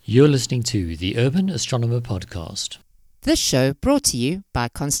You're listening to the Urban Astronomer Podcast. This show brought to you by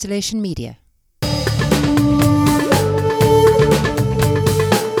Constellation Media.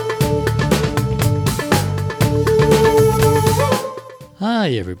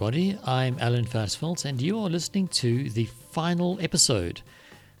 Hi everybody, I'm Alan Farsfeld and you are listening to the final episode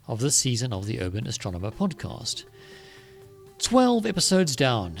of this season of the Urban Astronomer Podcast. 12 episodes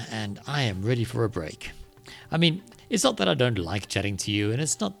down and I am ready for a break. I mean, it's not that I don't like chatting to you, and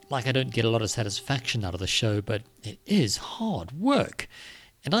it's not like I don't get a lot of satisfaction out of the show, but it is hard work.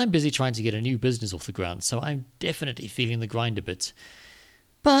 And I'm busy trying to get a new business off the ground, so I'm definitely feeling the grind a bit.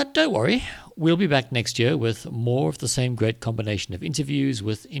 But don't worry, we'll be back next year with more of the same great combination of interviews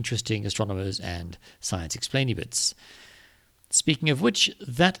with interesting astronomers and science explainy bits. Speaking of which,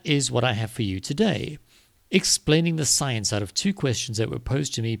 that is what I have for you today. Explaining the science out of two questions that were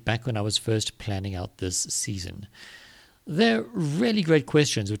posed to me back when I was first planning out this season. They're really great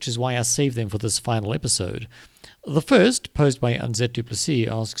questions, which is why I saved them for this final episode. The first, posed by Anzet Duplessis,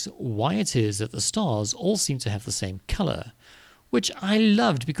 asks why it is that the stars all seem to have the same color, which I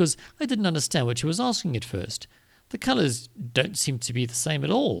loved because I didn't understand what she was asking at first. The colors don't seem to be the same at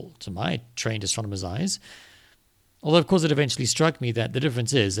all, to my trained astronomer's eyes. Although, of course, it eventually struck me that the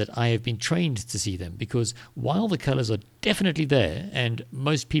difference is that I have been trained to see them, because while the colors are definitely there, and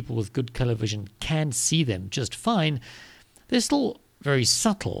most people with good color vision can see them just fine, they're still very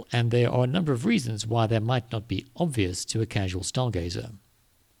subtle, and there are a number of reasons why they might not be obvious to a casual stargazer.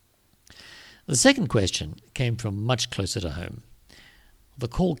 The second question came from much closer to home. The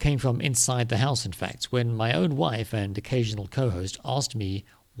call came from inside the house, in fact, when my own wife and occasional co-host asked me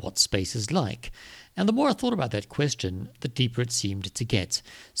what space is like. And the more I thought about that question, the deeper it seemed to get.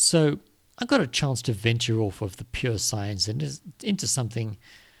 So I got a chance to venture off of the pure science and into something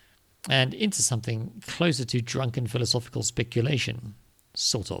closer to drunken philosophical speculation.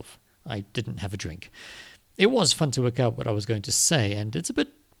 Sort of. I didn't have a drink. It was fun to work out what I was going to say, and it's a bit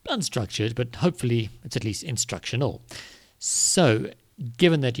unstructured, but hopefully it's at least instructional. So,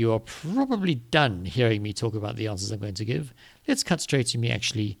 given that you are probably done hearing me talk about the answers I'm going to give, let's cut straight to me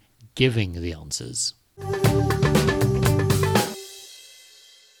actually giving the answers.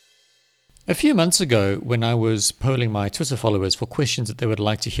 A few months ago, when I was polling my Twitter followers for questions that they would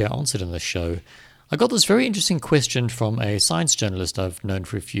like to hear answered in this show, I got this very interesting question from a science journalist I've known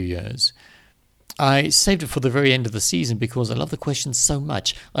for a few years. I saved it for the very end of the season because I love the question so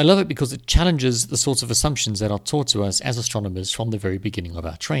much. I love it because it challenges the sorts of assumptions that are taught to us as astronomers from the very beginning of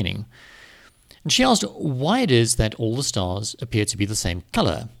our training. And she asked why it is that all the stars appear to be the same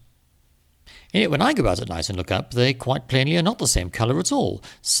color. And yet when I go out at night and look up, they quite plainly are not the same color at all.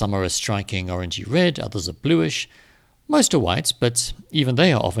 Some are a striking orangey red, others are bluish. Most are white, but even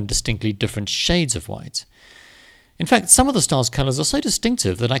they are often distinctly different shades of white. In fact, some of the stars' colors are so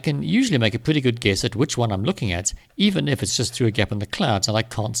distinctive that I can usually make a pretty good guess at which one I'm looking at, even if it's just through a gap in the clouds and I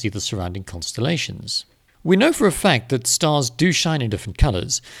can't see the surrounding constellations. We know for a fact that stars do shine in different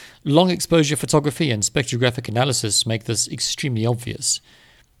colors. Long exposure photography and spectrographic analysis make this extremely obvious.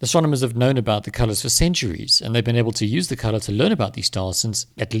 Astronomers have known about the colors for centuries, and they've been able to use the color to learn about these stars since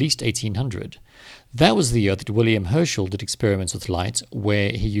at least 1800. That was the year that William Herschel did experiments with light, where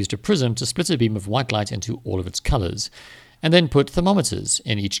he used a prism to split a beam of white light into all of its colors, and then put thermometers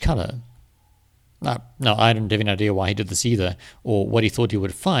in each color. Now, I don't have any idea why he did this either, or what he thought he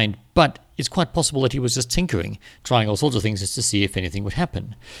would find, but it's quite possible that he was just tinkering, trying all sorts of things just to see if anything would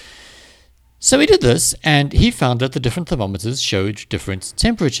happen. So he did this, and he found that the different thermometers showed different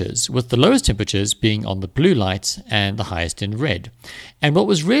temperatures, with the lowest temperatures being on the blue light and the highest in red. And what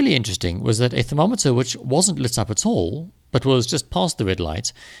was really interesting was that a thermometer which wasn't lit up at all, but was just past the red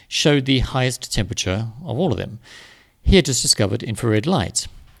light, showed the highest temperature of all of them. He had just discovered infrared light,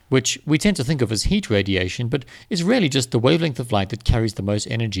 which we tend to think of as heat radiation, but is really just the wavelength of light that carries the most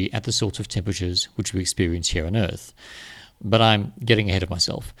energy at the sort of temperatures which we experience here on Earth. But I'm getting ahead of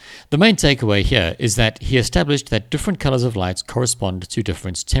myself. The main takeaway here is that he established that different colors of light correspond to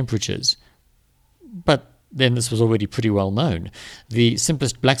different temperatures. But then this was already pretty well known. The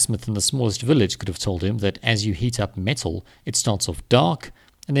simplest blacksmith in the smallest village could have told him that as you heat up metal, it starts off dark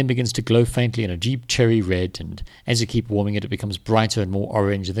and then begins to glow faintly in a deep cherry red, and as you keep warming it, it becomes brighter and more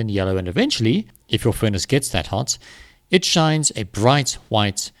orange, and then yellow, and eventually, if your furnace gets that hot, it shines a bright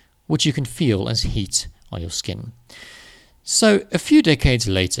white, which you can feel as heat on your skin. So, a few decades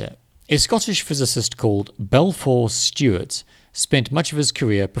later, a Scottish physicist called Balfour Stewart spent much of his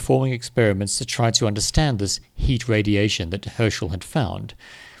career performing experiments to try to understand this heat radiation that Herschel had found.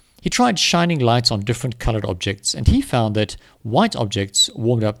 He tried shining lights on different colored objects, and he found that white objects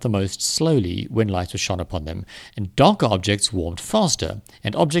warmed up the most slowly when light was shone upon them, and darker objects warmed faster,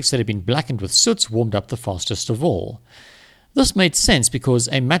 and objects that had been blackened with soot warmed up the fastest of all. This made sense because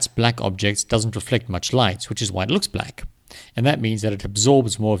a matte black object doesn't reflect much light, which is why it looks black, and that means that it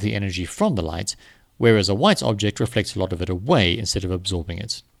absorbs more of the energy from the light, whereas a white object reflects a lot of it away instead of absorbing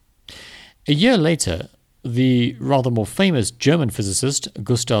it. A year later, the rather more famous German physicist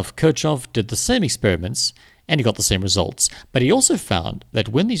Gustav Kirchhoff did the same experiments, and he got the same results. But he also found that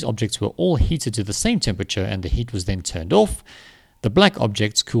when these objects were all heated to the same temperature and the heat was then turned off, the black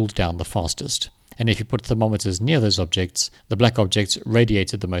objects cooled down the fastest. And if you put thermometers near those objects, the black objects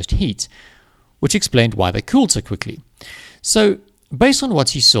radiated the most heat, which explained why they cooled so quickly. So, based on what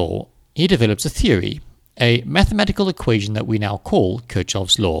he saw, he developed a theory, a mathematical equation that we now call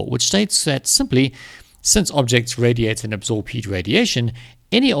Kirchhoff's law, which states that simply, since objects radiate and absorb heat radiation,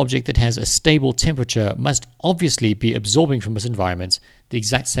 any object that has a stable temperature must obviously be absorbing from its environment the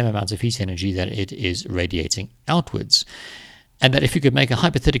exact same amount of heat energy that it is radiating outwards. And that if you could make a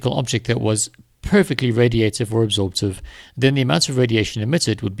hypothetical object that was perfectly radiative or absorptive, then the amount of radiation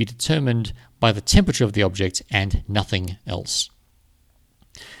emitted would be determined by the temperature of the object and nothing else.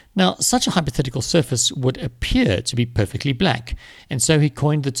 Now, such a hypothetical surface would appear to be perfectly black, and so he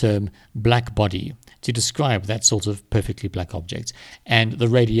coined the term black body to describe that sort of perfectly black object and the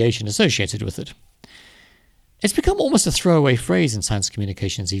radiation associated with it. It's become almost a throwaway phrase in science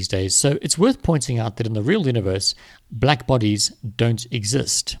communications these days, so it's worth pointing out that in the real universe, black bodies don't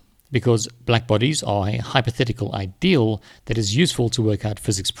exist, because black bodies are a hypothetical ideal that is useful to work out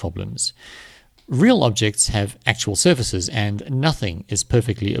physics problems. Real objects have actual surfaces, and nothing is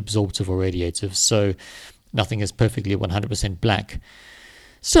perfectly absorptive or radiative, so nothing is perfectly 100% black.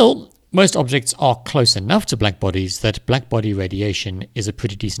 Still, most objects are close enough to black bodies that black body radiation is a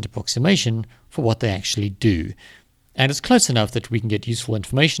pretty decent approximation for what they actually do. And it's close enough that we can get useful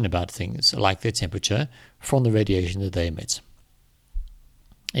information about things, like their temperature, from the radiation that they emit.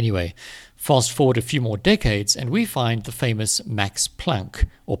 Anyway, fast forward a few more decades, and we find the famous Max Planck,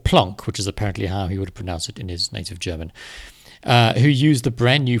 or Planck, which is apparently how he would pronounce it in his native German, who used the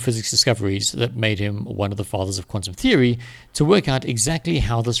brand new physics discoveries that made him one of the fathers of quantum theory to work out exactly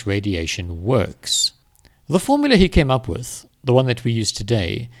how this radiation works. The formula he came up with, the one that we use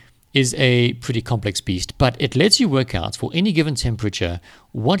today, is a pretty complex beast, but it lets you work out for any given temperature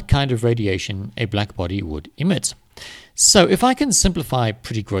what kind of radiation a black body would emit. So if I can simplify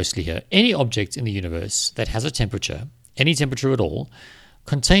pretty grossly here, any object in the universe that has a temperature, any temperature at all,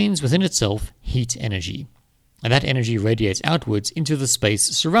 contains within itself heat energy. And that energy radiates outwards into the space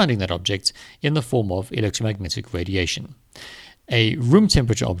surrounding that object in the form of electromagnetic radiation. A room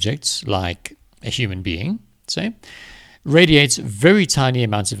temperature object, like a human being, say, radiates very tiny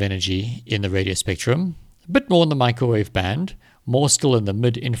amounts of energy in the radio spectrum, a bit more in the microwave band, more still in the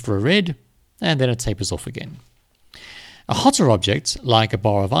mid-infrared, and then it tapers off again. A hotter object, like a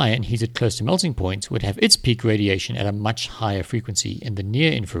bar of iron heated close to melting point, would have its peak radiation at a much higher frequency in the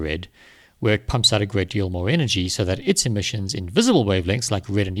near-infrared, where it pumps out a great deal more energy so that its emissions in visible wavelengths like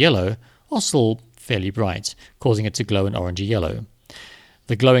red and yellow are still fairly bright, causing it to glow an orangey yellow.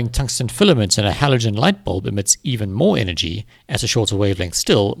 The glowing tungsten filament in a halogen light bulb emits even more energy at a shorter wavelength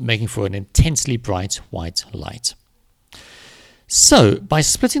still, making for an intensely bright white light. So, by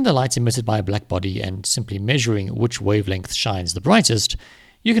splitting the light emitted by a black body and simply measuring which wavelength shines the brightest,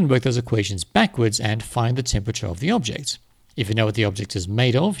 you can work those equations backwards and find the temperature of the object. If you know what the object is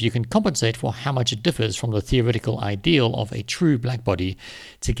made of, you can compensate for how much it differs from the theoretical ideal of a true black body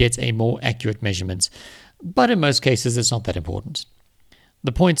to get a more accurate measurement, but in most cases it's not that important.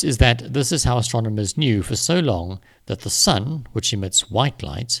 The point is that this is how astronomers knew for so long that the sun, which emits white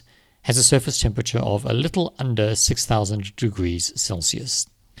light, has a surface temperature of a little under 6,000 degrees Celsius.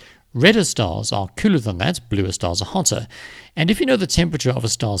 Redder stars are cooler than that, bluer stars are hotter. And if you know the temperature of a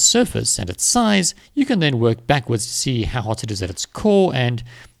star's surface and its size, you can then work backwards to see how hot it is at its core and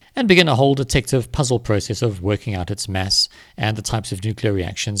begin a whole detective puzzle process of working out its mass and the types of nuclear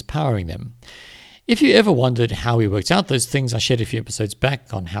reactions powering them. If you ever wondered how we worked out those things, I shared a few episodes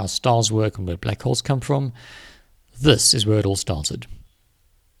back on how stars work and where black holes come from. This is where it all started.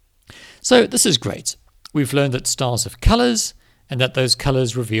 So this is great. We've learned that stars have colors and that those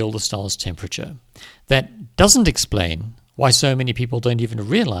colors reveal the star's temperature. That doesn't explain why so many people don't even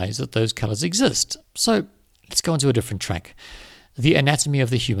realize that those colors exist. So let's go on to a different track. The anatomy of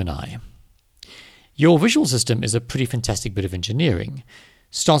the human eye. Your visual system is a pretty fantastic bit of engineering,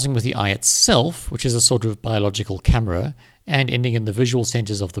 starting with the eye itself, which is a sort of biological camera, and ending in the visual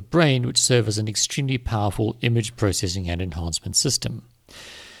centers of the brain, which serve as an extremely powerful image processing and enhancement system.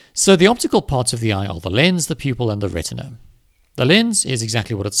 So the optical parts of the eye are the lens, the pupil, and the retina. The lens is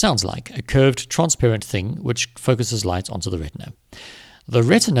exactly what it sounds like, a curved, transparent thing which focuses light onto the retina. The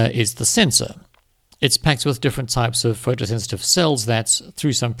retina is the sensor. It's packed with different types of photosensitive cells that,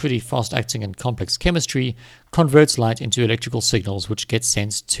 through some pretty fast-acting and complex chemistry, converts light into electrical signals which get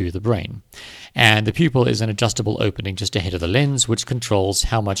sent to the brain. And the pupil is an adjustable opening just ahead of the lens which controls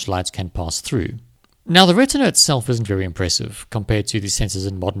how much light can pass through. Now, the retina itself isn't very impressive compared to the sensors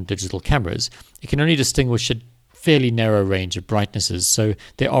in modern digital cameras. It can only distinguish a fairly narrow range of brightnesses, so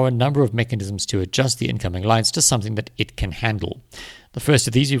there are a number of mechanisms to adjust the incoming lights to something that it can handle. The first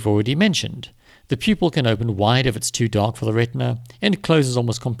of these you've already mentioned. The pupil can open wide if it's too dark for the retina, and closes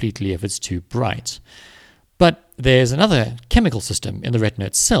almost completely if it's too bright. But there's another chemical system in the retina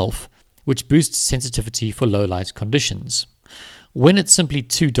itself, which boosts sensitivity for low light conditions. When it's simply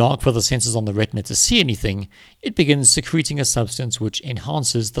too dark for the sensors on the retina to see anything, it begins secreting a substance which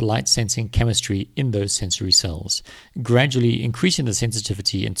enhances the light sensing chemistry in those sensory cells, gradually increasing the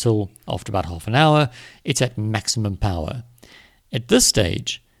sensitivity until, after about half an hour, it's at maximum power. At this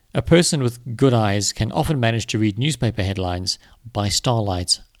stage, a person with good eyes can often manage to read newspaper headlines by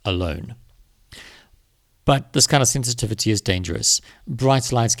starlight alone. But this kind of sensitivity is dangerous.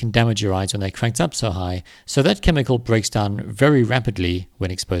 Bright lights can damage your eyes when they're cranked up so high, so that chemical breaks down very rapidly when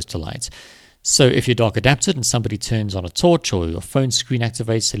exposed to light. So if you're dark adapted and somebody turns on a torch or your phone screen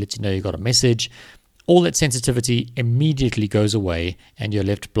activates to let you know you got a message, all that sensitivity immediately goes away and you're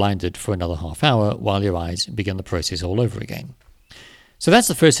left blinded for another half hour while your eyes begin the process all over again. So that's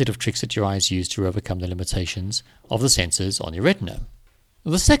the first set of tricks that your eyes use to overcome the limitations of the sensors on your retina.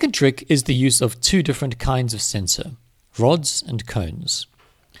 The second trick is the use of two different kinds of sensor, rods and cones.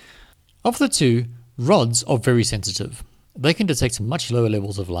 Of the two, rods are very sensitive. They can detect much lower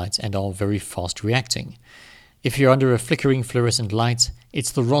levels of light and are very fast reacting. If you're under a flickering fluorescent light,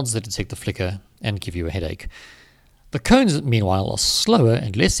 it's the rods that detect the flicker and give you a headache. The cones, meanwhile, are slower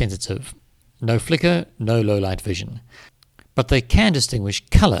and less sensitive. No flicker, no low light vision. But they can distinguish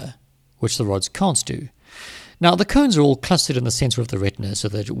color, which the rods can't do. Now, the cones are all clustered in the center of the retina so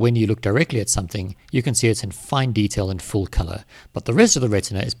that when you look directly at something, you can see it in fine detail and full color, but the rest of the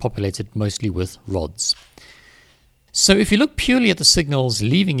retina is populated mostly with rods. So if you look purely at the signals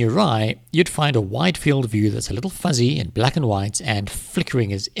leaving your eye, you'd find a wide field view that's a little fuzzy and black and white and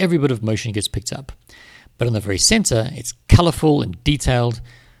flickering as every bit of motion gets picked up. But in the very center, it's colorful and detailed,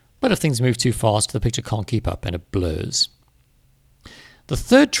 but if things move too fast, the picture can't keep up and it blurs. The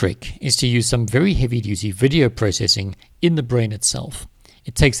third trick is to use some very heavy-duty video processing in the brain itself.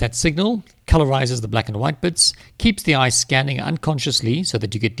 It takes that signal, colorizes the black and white bits, keeps the eye scanning unconsciously so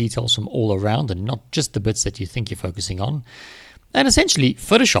that you get details from all around and not just the bits that you think you're focusing on, and essentially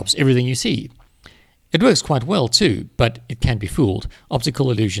photoshops everything you see. It works quite well too, but it can be fooled. Optical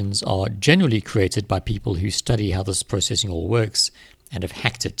illusions are generally created by people who study how this processing all works and have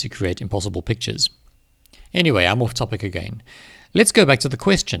hacked it to create impossible pictures. Anyway, I'm off topic again. Let's go back to the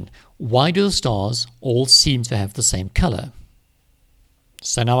question, why do the stars all seem to have the same color?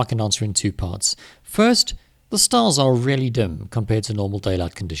 So now I can answer in two parts. First, the stars are really dim compared to normal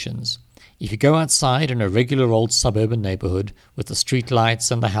daylight conditions. If you go outside in a regular old suburban neighborhood with the street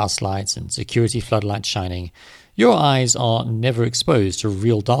lights and the house lights and security floodlights shining, your eyes are never exposed to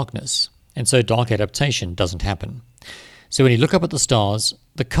real darkness, and so dark adaptation doesn't happen. So when you look up at the stars,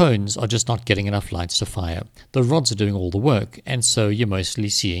 the cones are just not getting enough light to fire. The rods are doing all the work, and so you're mostly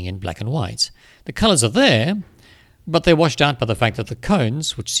seeing in black and white. The colors are there, but they're washed out by the fact that the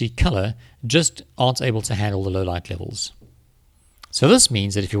cones, which see color, just aren't able to handle the low light levels. So this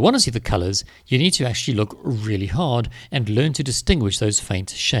means that if you want to see the colors, you need to actually look really hard and learn to distinguish those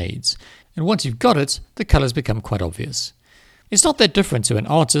faint shades. And once you've got it, the colors become quite obvious. It's not that different to an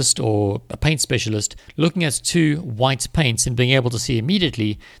artist or a paint specialist looking at two white paints and being able to see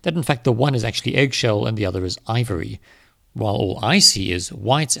immediately that in fact the one is actually eggshell and the other is ivory, while all I see is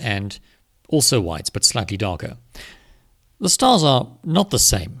white and also white but slightly darker. The stars are not the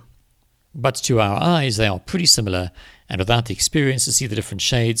same, but to our eyes they are pretty similar, and without the experience to see the different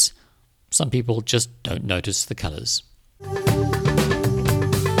shades, some people just don't notice the colors.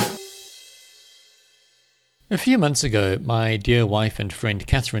 A few months ago, my dear wife and friend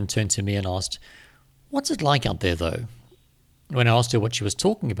Catherine turned to me and asked, "What's it like out there though?" When I asked her what she was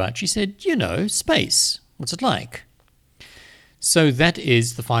talking about, she said, space. What's it like? So that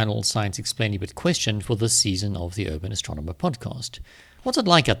is the final Science Explained Bit question for this season of the Urban Astronomer Podcast. What's it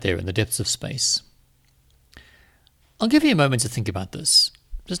like out there in the depths of space? I'll give you a moment to think about this,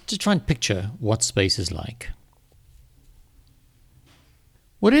 just to try and picture what space is like.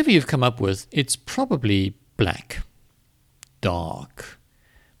 Whatever you've come up with, it's probably black, dark,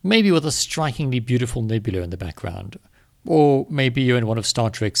 maybe with a strikingly beautiful nebula in the background, or maybe you're in one of Star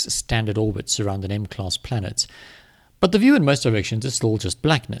Trek's standard orbits around an M-class planet. But the view in most directions is still just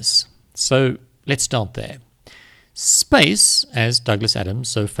blackness. So let's start there. Space, as Douglas Adams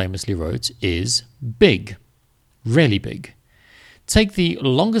so famously wrote, is big. Really big. Take the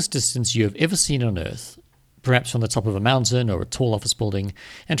longest distance you have ever seen on Earth, perhaps from the top of a mountain or a tall office building,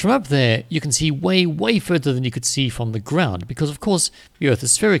 and from up there you can see way, way further than you could see from the ground, because of course the Earth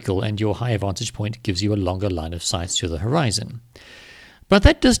is spherical and your higher vantage point gives you a longer line of sight to the horizon. But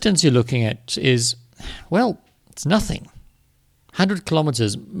that distance you're looking at is, well, it's nothing. 100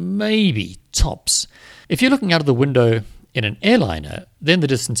 kilometers, maybe, tops. If you're looking out of the window in an airliner, then the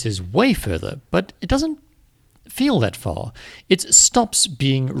distance is way further, but it doesn't feel that far. It stops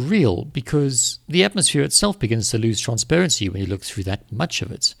being real because the atmosphere itself begins to lose transparency when you look through that much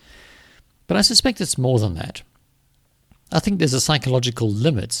of it. But I suspect it's more than that. I think there's a psychological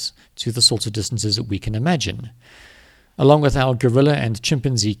limit to the sorts of distances that we can imagine. Along with our gorilla and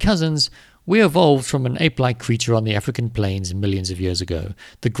chimpanzee cousins, we evolved from an ape-like creature on the African plains millions of years ago.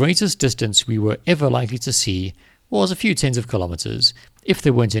 The greatest distance we were ever likely to see was a few tens of kilometers, if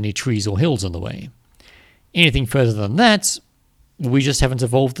there weren't any trees or hills on the way. Anything further than that, we just haven't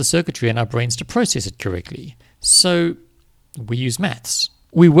evolved the circuitry in our brains to process it correctly. So we use maths.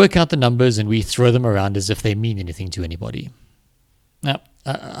 We work out the numbers and we throw them around as if they mean anything to anybody. Now,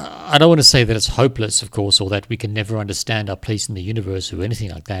 I don't want to say that it's hopeless, of course, or that we can never understand our place in the universe or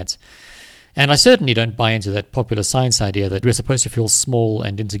anything like that. And I certainly don't buy into that popular science idea that we're supposed to feel small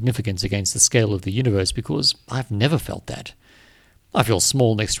and insignificant against the scale of the universe, because I've never felt that. I feel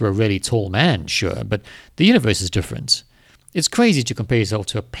small next to a really tall man, sure, but the universe is different. It's crazy to compare yourself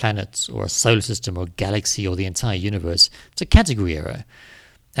to a planet or a solar system or galaxy or the entire universe. It's a category error,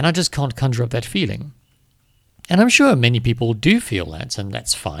 and I just can't conjure up that feeling. And I'm sure many people do feel that, and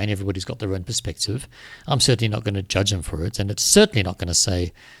that's fine. Everybody's got their own perspective. I'm certainly not going to judge them for it, and it's certainly not going to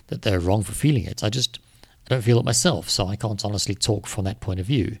say that they're wrong for feeling it. I don't feel it myself, so I can't honestly talk from that point of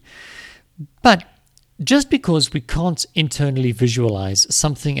view. But just because we can't internally visualize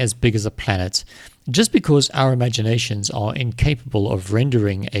something as big as a planet, just because our imaginations are incapable of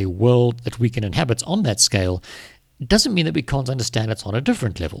rendering a world that we can inhabit on that scale, doesn't mean that we can't understand it on a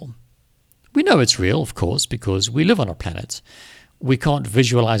different level. We know it's real, of course, because we live on a planet. We can't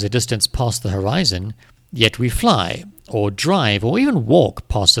visualize a distance past the horizon, yet we fly, or drive, or even walk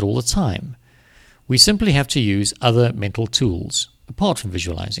past it all the time. We simply have to use other mental tools, apart from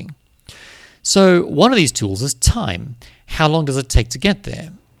visualizing. So one of these tools is time. How long does it take to get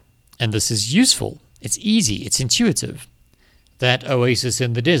there? And this is useful. It's easy. It's intuitive. That oasis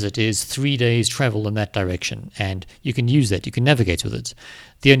in the desert is 3 days travel in that direction, and you can use that. You can navigate with it.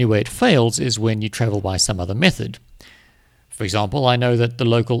 The only way it fails is when you travel by some other method. For example, I know that the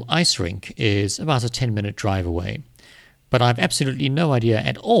local ice rink is about a 10-minute drive away, but I have absolutely no idea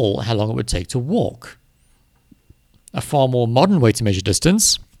at all how long it would take to walk. A far more modern way to measure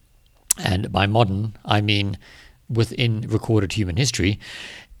distance, and by modern, I mean within recorded human history,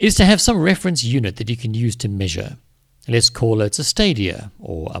 is to have some reference unit that you can use to measure. Let's call it a stadia,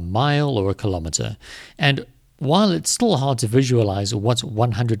 or a mile, or a kilometer. And while it's still hard to visualize what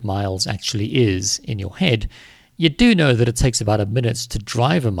 100 miles actually is in your head, you do know that it takes about a minute to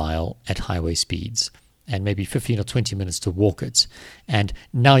drive a mile at highway speeds, and maybe 15 or 20 minutes to walk it. And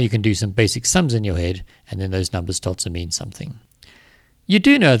now you can do some basic sums in your head, and then those numbers start to mean something. You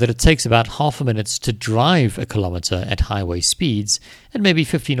do know that it takes about half a minute to drive a kilometer at highway speeds and maybe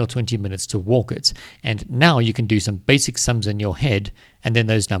 15 or 20 minutes to walk it. And now you can do some basic sums in your head, and then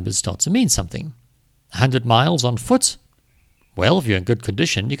those numbers start to mean something. 100 miles on foot? Well, if you're in good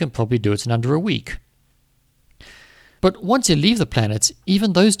condition, you can probably do it in under a week. But once you leave the planet,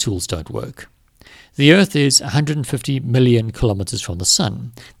 even those tools don't work. The Earth is 150 million kilometers from the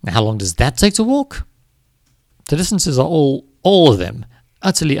Sun. Now, how long does that take to walk? The distances are all of them,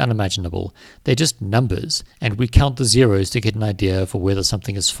 utterly unimaginable. They're just numbers, and we count the zeros to get an idea for whether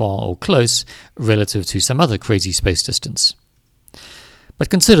something is far or close relative to some other crazy space distance. But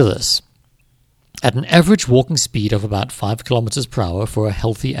consider this. At an average walking speed of about 5 kilometers per hour for a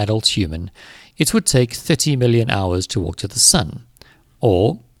healthy adult human, it would take 30 million hours to walk to the Sun,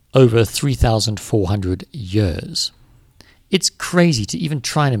 or over 3,400 years. It's crazy to even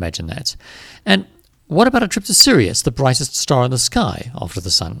try and imagine that. And what about a trip to Sirius, the brightest star in the sky after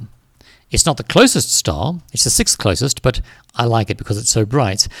the Sun? It's not the closest star, it's the 6th closest, but I like it because it's so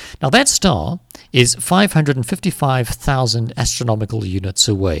bright. Now that star is 555,000 astronomical units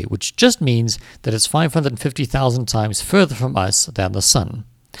away, which just means that it's 550,000 times further from us than the Sun.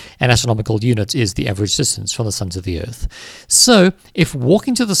 An astronomical unit is the average distance from the Sun to the Earth. So, if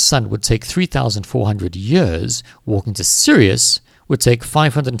walking to the Sun would take 3,400 years, walking to Sirius would take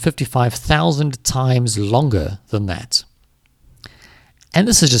 555,000 times longer than that. And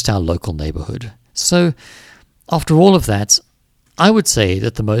this is just our local neighborhood. So, after all of that, I would say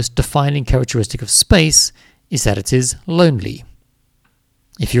that the most defining characteristic of space is that it is lonely.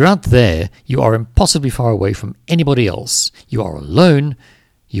 If you're out there, you are impossibly far away from anybody else. You are alone.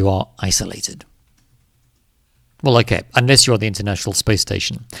 You are isolated. Well, okay, unless you're on the International Space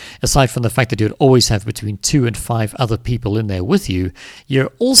Station. Aside from the fact that you'd always have between 2 and 5 other people in there with you,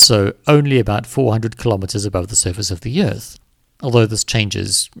 you're also only about 400 kilometers above the surface of the Earth. Although this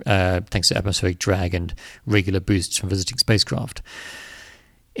changes thanks to atmospheric drag and regular boosts from visiting spacecraft.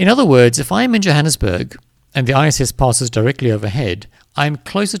 In other words, if I'm in Johannesburg and the ISS passes directly overhead, I'm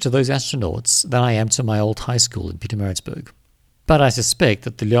closer to those astronauts than I am to my old high school in Pietermaritzburg. But I suspect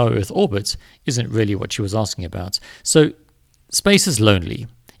that the low Earth orbit isn't really what she was asking about. So space is lonely,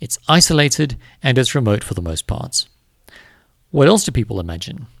 it's isolated, and it's remote for the most part. What else do people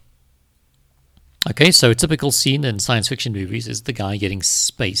imagine? Okay, so a typical scene in science fiction movies is the guy getting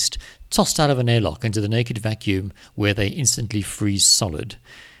spaced, tossed out of an airlock into the naked vacuum where they instantly freeze solid,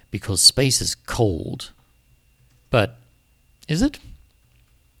 because space is cold. But is it?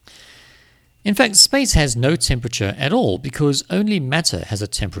 In fact, space has no temperature at all because only matter has a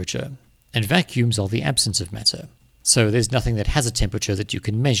temperature, and vacuums are the absence of matter. So there's nothing that has a temperature that you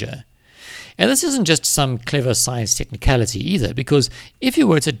can measure. And this isn't just some clever science technicality either, because if you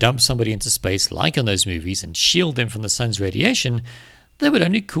were to dump somebody into space like in those movies and shield them from the sun's radiation, they would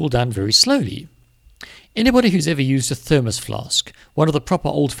only cool down very slowly. Anybody who's ever used a thermos flask, one of the proper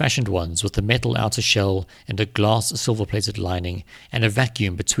old-fashioned ones with the metal outer shell and a glass silver-plated lining and a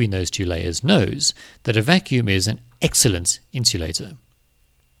vacuum between those two layers, knows that a vacuum is an excellent insulator.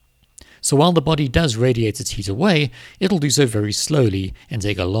 So while the body does radiate its heat away, it'll do so very slowly and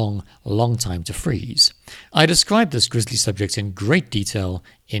take a long, long time to freeze. I described this grisly subject in great detail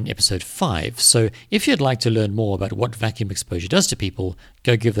in episode 5, so if you'd like to learn more about what vacuum exposure does to people,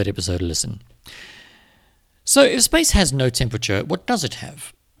 go give that episode a listen. So if space has no temperature, what does it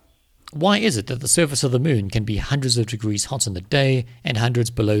have? Why is it that the surface of the moon can be hundreds of degrees hot in the day and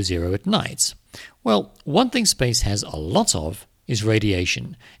hundreds below zero at night? Well, one thing space has a lot of is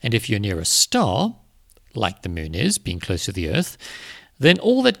radiation, and if you're near a star, like the moon is, being close to the Earth, then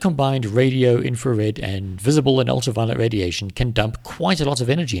all that combined radio, infrared, and visible and ultraviolet radiation can dump quite a lot of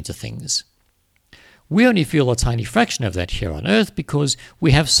energy into things. We only feel a tiny fraction of that here on Earth because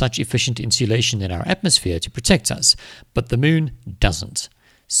we have such efficient insulation in our atmosphere to protect us, but the moon doesn't.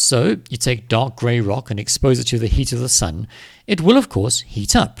 So you take dark grey rock and expose it to the heat of the sun, it will of course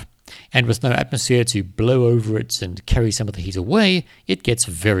heat up. And with no atmosphere to blow over it and carry some of the heat away, it gets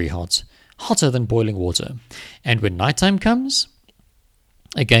very hot, hotter than boiling water. And when nighttime comes,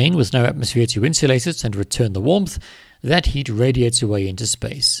 again with no atmosphere to insulate it and return the warmth, that heat radiates away into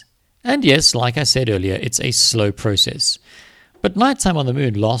space. And yes, like I said earlier, it's a slow process. But nighttime on the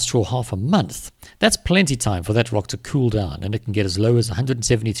moon lasts for half a month. That's plenty time for that rock to cool down, and it can get as low as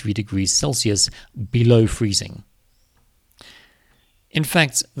 173 degrees Celsius below freezing. In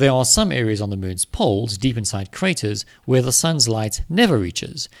fact, there are some areas on the moon's poles, deep inside craters, where the sun's light never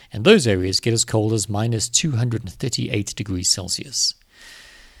reaches, and those areas get as cold as minus 238 degrees Celsius.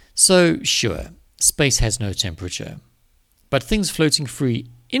 So, sure, space has no temperature. But things floating free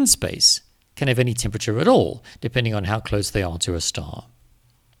in space can have any temperature at all, depending on how close they are to a star.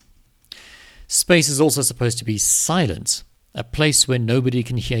 Space is also supposed to be silent, a place where nobody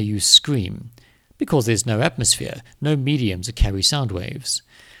can hear you scream, because there's no atmosphere, no medium to carry sound waves.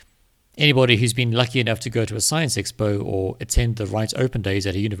 Anybody who's been lucky enough to go to a science expo or attend the Wright Open Days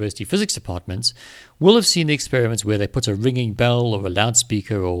at a university physics department will have seen the experiments where they put a ringing bell or a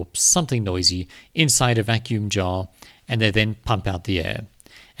loudspeaker or something noisy inside a vacuum jar and they then pump out the air.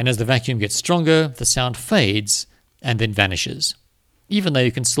 And as the vacuum gets stronger, the sound fades and then vanishes, even though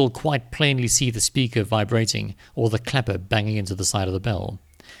you can still quite plainly see the speaker vibrating or the clapper banging into the side of the bell.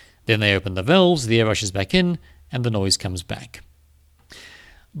 Then they open the valves, the air rushes back in, and the noise comes back.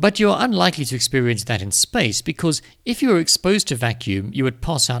 But you are unlikely to experience that in space because if you were exposed to vacuum, you would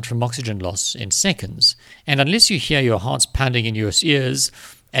pass out from oxygen loss in seconds. And unless you hear your hearts pounding in your ears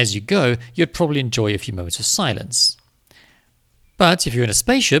as you go, you'd probably enjoy a few moments of silence. But if you're in a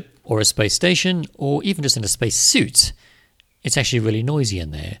spaceship or a space station or even just in a space suit, it's actually really noisy in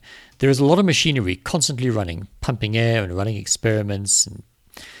there. There is a lot of machinery constantly running, pumping air and running experiments, and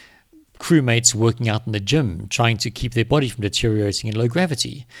crewmates working out in the gym, trying to keep their body from deteriorating in low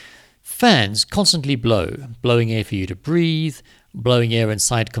gravity. Fans constantly blow, blowing air for you to breathe, blowing air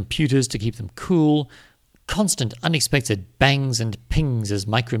inside computers to keep them cool, constant unexpected bangs and pings as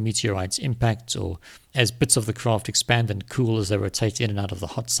micrometeorites impact or as bits of the craft expand and cool as they rotate in and out of the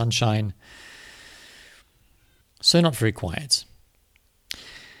hot sunshine. So not very quiet.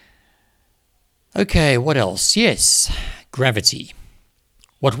 Okay, what else? Yes, gravity.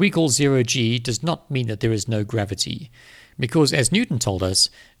 What we call zero-G does not mean that there is no gravity, because as Newton told us,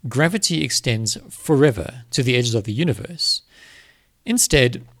 gravity extends forever to the edges of the universe.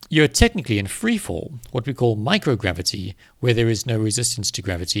 Instead, you're technically in free fall, what we call microgravity, where there is no resistance to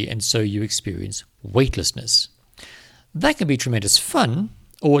gravity and so you experience weightlessness. That can be tremendous fun,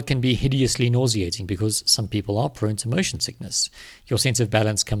 or it can be hideously nauseating because some people are prone to motion sickness. Your sense of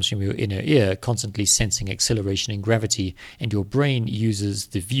balance comes from your inner ear, constantly sensing acceleration and gravity, and your brain uses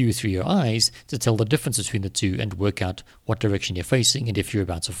the view through your eyes to tell the difference between the two and work out what direction you're facing and if you're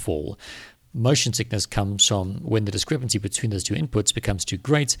about to fall. Motion sickness comes from when the discrepancy between those two inputs becomes too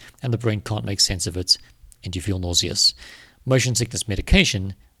great and the brain can't make sense of it and you feel nauseous. Motion sickness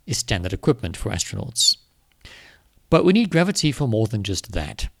medication is standard equipment for astronauts. But we need gravity for more than just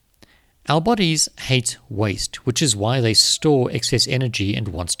that. Our bodies hate waste, which is why they store excess energy and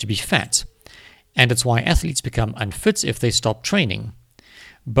want to be fat. And it's why athletes become unfit if they stop training.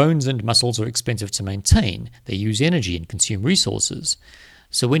 Bones and muscles are expensive to maintain. They use energy and consume resources.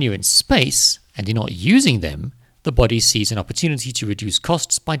 So when you're in space and you're not using them, the body sees an opportunity to reduce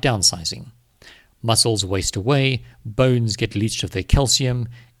costs by downsizing. Muscles waste away, bones get leached of their calcium,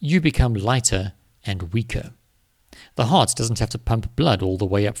 you become lighter and weaker. The heart doesn't have to pump blood all the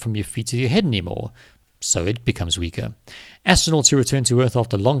way up from your feet to your head anymore, so it becomes weaker. Astronauts who return to Earth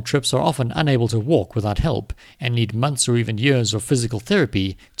after long trips are often unable to walk without help and need months or even years of physical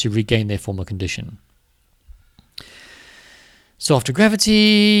therapy to regain their former condition. So after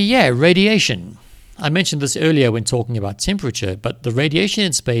gravity, radiation. I mentioned this earlier when talking about temperature, but the radiation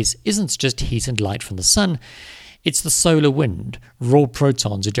in space isn't just heat and light from the sun, it's the solar wind, raw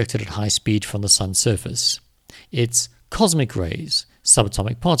protons ejected at high speed from the sun's surface. It's cosmic rays,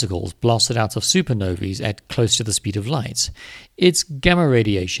 subatomic particles blasted out of supernovae at close to the speed of light. It's gamma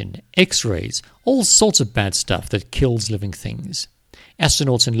radiation, X-rays, all sorts of bad stuff that kills living things.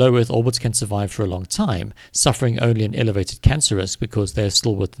 Astronauts in low Earth orbits can survive for a long time, suffering only an elevated cancer risk because they are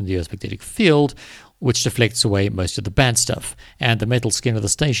still within the Earth's magnetic field, which deflects away most of the bad stuff, and the metal skin of the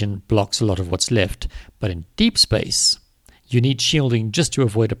station blocks a lot of what's left. But in deep space, you need shielding just to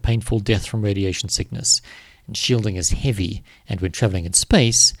avoid a painful death from radiation sickness. And shielding is heavy, and when traveling in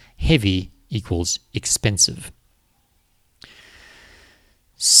space, heavy equals expensive.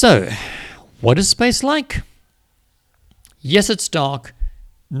 So, what is space like? Yes, it's dark.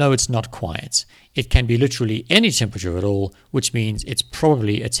 No, it's not quiet. It can be literally any temperature at all, which means it's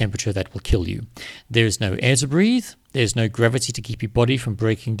probably a temperature that will kill you. There is no air to breathe, there's no gravity to keep your body from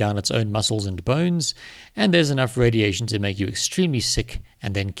breaking down its own muscles and bones, and there's enough radiation to make you extremely sick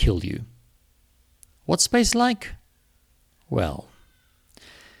and then kill you. What's space like? Well,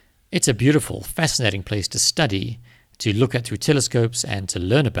 it's a beautiful, fascinating place to study, to look at through telescopes and to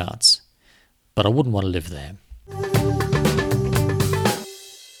learn about, but I wouldn't want to live there.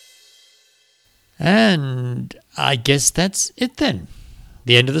 And I guess that's it then.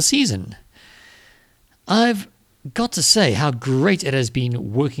 The end of the season. I've got to say how great it has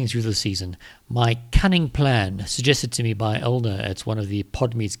been working through the season. My cunning plan, suggested to me by Elna at one of the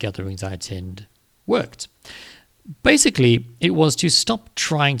Podmeets gatherings I attend, worked. Basically, it was to stop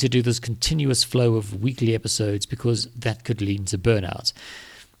trying to do this continuous flow of weekly episodes because that could lead to burnout.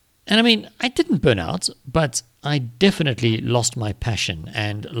 And I mean, I didn't burn out, but I definitely lost my passion,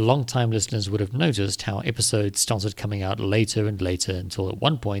 and long-time listeners would have noticed how episodes started coming out later and later until at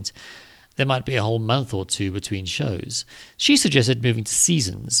one point there might be a whole month or two between shows. She suggested moving to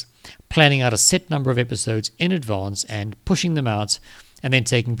seasons, planning out a set number of episodes in advance and pushing them out, and then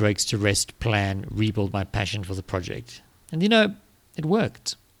taking breaks to rest, plan, rebuild my passion for the project. And it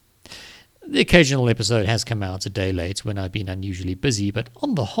worked. The occasional episode has come out a day late when I've been unusually busy, but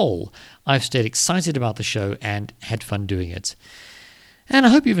on the whole, I've stayed excited about the show and had fun doing it. And I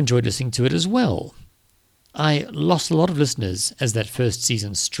hope you've enjoyed listening to it as well. I lost a lot of listeners as that first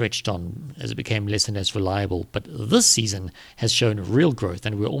season stretched on, as it became less and less reliable, but this season has shown real growth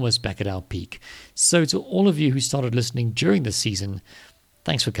and we're almost back at our peak. So to all of you who started listening during this season,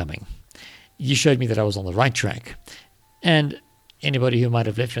 thanks for coming. You showed me that I was on the right track. And anybody who might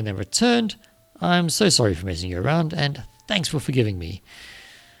have left and then returned, I'm so sorry for messing you around, and thanks for forgiving me.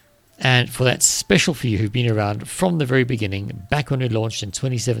 And for that special few who've been around from the very beginning, back when it launched in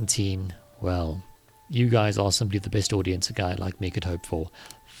 2017, well, you guys are simply the best audience a guy like me could hope for.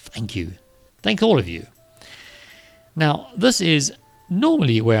 thank you. Thank all of you. Now, this is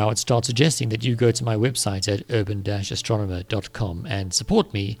normally where I would start suggesting that you go to my website at urban-astronomer.com and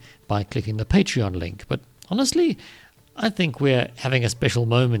support me by clicking the Patreon link. But honestly, I think we're having a special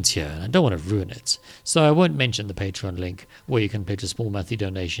moment here, and I don't want to ruin it. So I won't mention the Patreon link where you can pledge a small monthly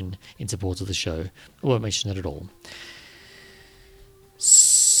donation in support of the show. I won't mention it at all.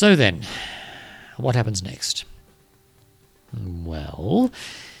 So then, what happens next? Well,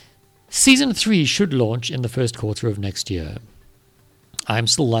 Season 3 should launch in the first quarter of next year. I'm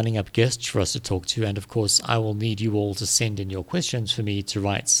still lining up guests for us to talk to, and of course I will need you all to send in your questions for me to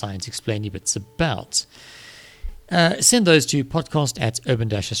write Science Explainy bits about. Send those to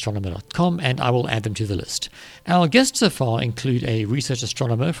podcast@urban-astronomer.com and I will add them to the list. Our guests so far include a research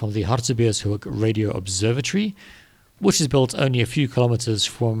astronomer from the Hartbeespoort Radio Observatory, which is built only a few kilometers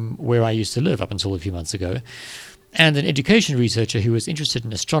from where I used to live up until a few months ago, and an education researcher who is interested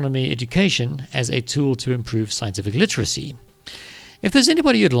in astronomy education as a tool to improve scientific literacy. If there's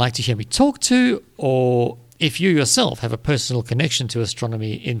anybody you'd like to hear me talk to, or if you yourself have a personal connection to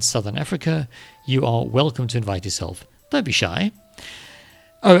astronomy in Southern Africa, you are welcome to invite yourself. Don't be shy.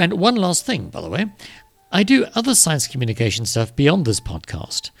 Oh, and one last thing, by the way. I do other science communication stuff beyond this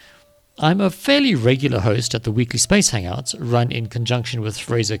podcast. I'm a fairly regular host at the weekly Space Hangouts, run in conjunction with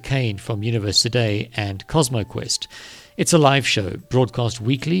Fraser Kane from Universe Today and CosmoQuest. It's a live show, broadcast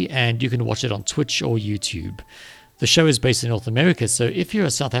weekly, and you can watch it on Twitch or YouTube. The show is based in North America, so if you're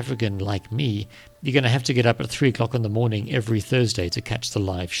a South African like me, you're going to have to get up at 3 o'clock in the morning every Thursday to catch the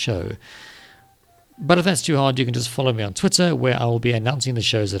live show. But if that's too hard, you can just follow me on Twitter, where I will be announcing the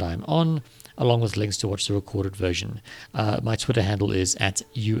shows that I'm on, along with links to watch the recorded version. My Twitter handle is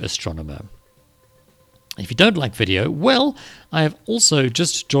 @uastronomer. If you don't like video, well, I have also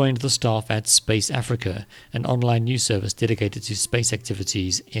just joined the staff at Space Africa, an online news service dedicated to space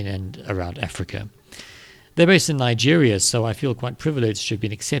activities in and around Africa. They're based in Nigeria, so I feel quite privileged to have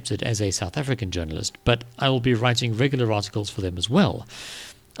been accepted as a South African journalist, but I will be writing regular articles for them as well.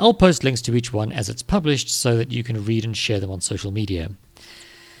 I'll post links to each one as it's published so that you can read and share them on social media.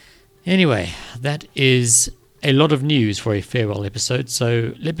 Anyway, that is a lot of news for a farewell episode,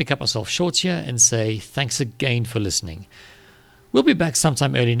 so let me cut myself short here and say thanks again for listening. We'll be back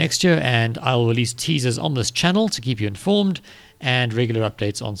sometime early next year, and I'll release teasers on this channel to keep you informed and regular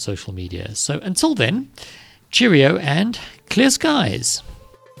updates on social media. So until then, cheerio and clear skies.